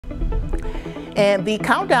And the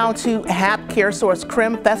countdown to HAP CareSource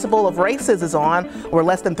Crim Festival of Races is on. We're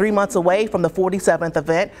less than 3 months away from the 47th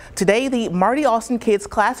event. Today, the Marti Austin Kids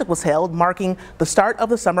Classic was held, marking the start of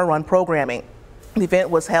the summer run programming. The event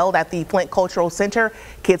was held at the Flint Cultural Center.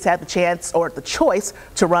 Kids had the chance or the choice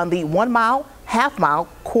to run the 1 mile, half mile,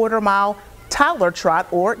 quarter mile, toddler trot,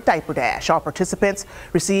 or diaper dash. All participants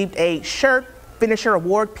received a shirt, finisher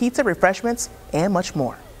award, pizza, refreshments, and much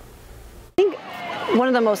more. I think one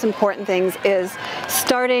of the most important things is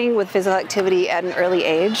starting with physical activity at an early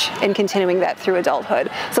age and continuing that through adulthood.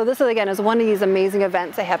 So this is one of these amazing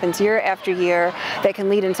events that happens year after year that can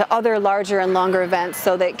lead into other larger and longer events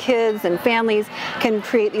so that kids and families can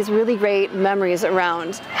create these really great memories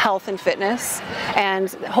around health and fitness,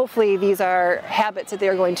 and hopefully these are habits that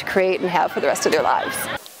they're going to create and have for the rest of their lives.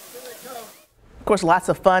 Of course, lots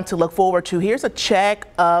of fun to look forward to. Here's a check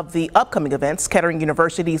of the upcoming events. Kettering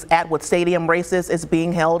University's Atwood Stadium Races is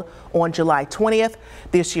being held on July 20th.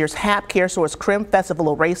 This year's HAP CareSource Crim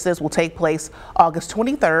Festival of Races will take place August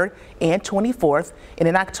 23rd and 24th. And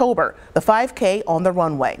in October, the 5K on the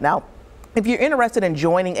runway. Now, if you're interested in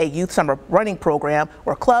joining a youth summer running program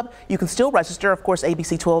or club, you can still register. Of course,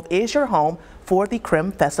 ABC 12 is your home for the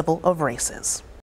Crim Festival of Races.